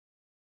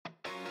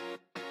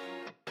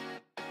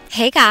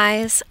Hey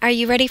guys, are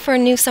you ready for a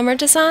new summer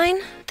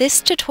design?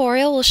 This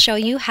tutorial will show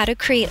you how to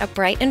create a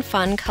bright and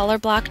fun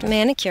color-blocked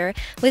manicure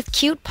with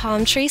cute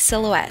palm tree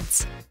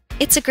silhouettes.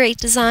 It's a great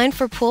design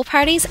for pool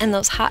parties and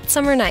those hot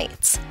summer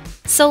nights.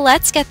 So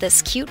let's get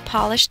this cute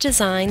polished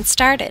design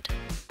started.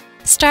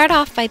 Start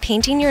off by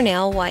painting your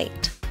nail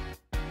white.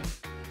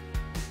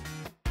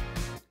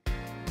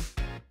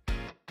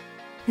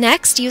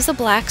 Next, use a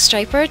black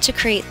striper to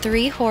create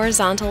 3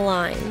 horizontal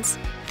lines.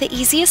 The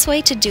easiest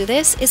way to do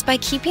this is by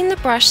keeping the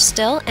brush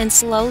still and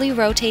slowly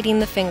rotating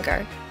the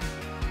finger.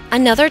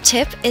 Another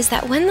tip is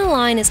that when the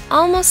line is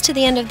almost to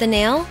the end of the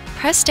nail,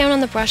 press down on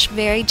the brush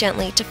very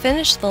gently to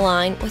finish the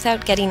line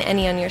without getting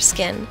any on your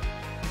skin.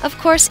 Of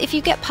course, if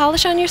you get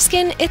polish on your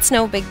skin, it's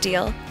no big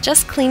deal.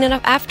 Just clean it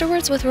up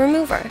afterwards with a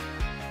remover.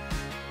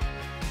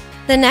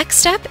 The next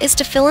step is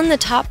to fill in the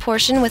top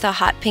portion with a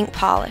hot pink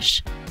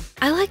polish.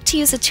 I like to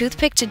use a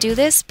toothpick to do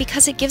this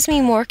because it gives me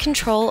more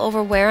control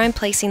over where I'm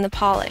placing the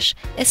polish,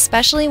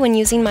 especially when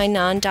using my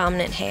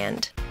non-dominant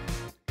hand.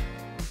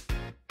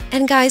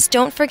 And guys,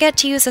 don't forget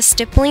to use a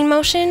stippling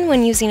motion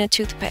when using a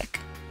toothpick.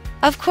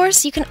 Of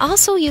course, you can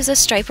also use a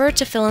striper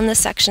to fill in the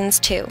sections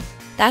too.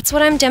 That's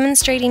what I'm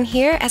demonstrating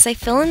here as I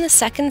fill in the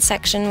second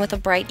section with a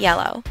bright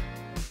yellow.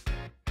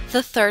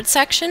 The third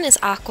section is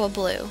aqua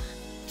blue.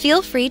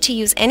 Feel free to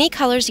use any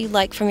colors you'd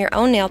like from your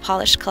own nail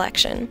polish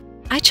collection.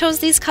 I chose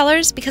these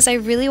colors because I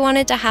really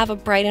wanted to have a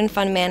bright and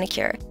fun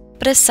manicure,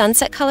 but a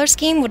sunset color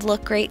scheme would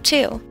look great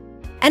too.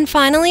 And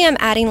finally, I'm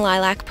adding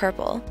lilac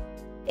purple.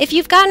 If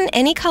you've gotten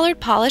any colored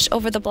polish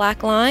over the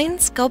black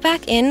lines, go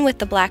back in with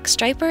the black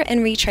striper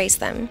and retrace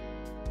them.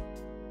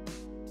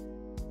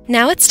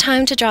 Now it's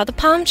time to draw the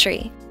palm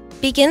tree.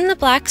 Begin the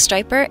black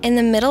striper in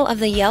the middle of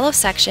the yellow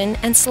section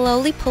and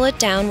slowly pull it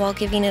down while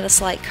giving it a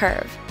slight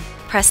curve.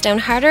 Press down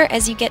harder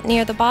as you get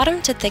near the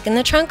bottom to thicken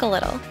the trunk a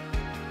little.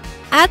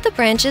 Add the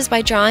branches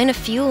by drawing a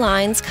few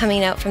lines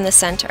coming out from the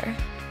center.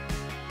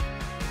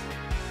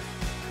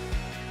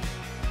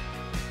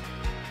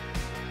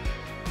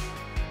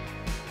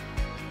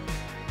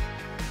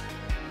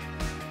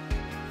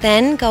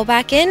 Then go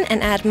back in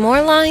and add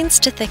more lines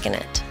to thicken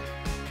it.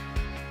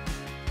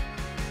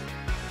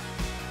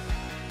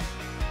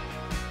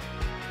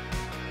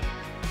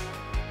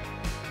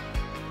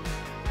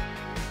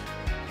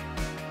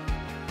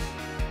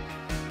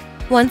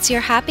 Once you're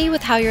happy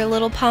with how your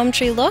little palm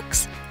tree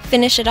looks,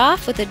 finish it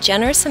off with a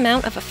generous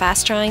amount of a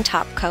fast-drying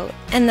top coat.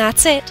 And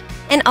that's it!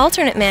 An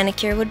alternate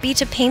manicure would be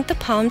to paint the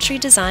palm tree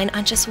design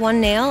on just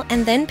one nail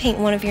and then paint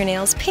one of your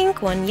nails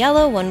pink, one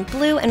yellow, one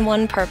blue, and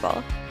one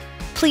purple.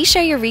 Please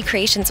share your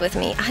recreations with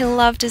me. I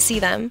love to see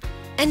them.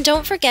 And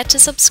don't forget to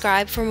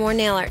subscribe for more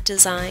nail art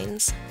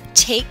designs.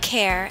 Take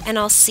care, and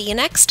I'll see you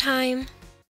next time!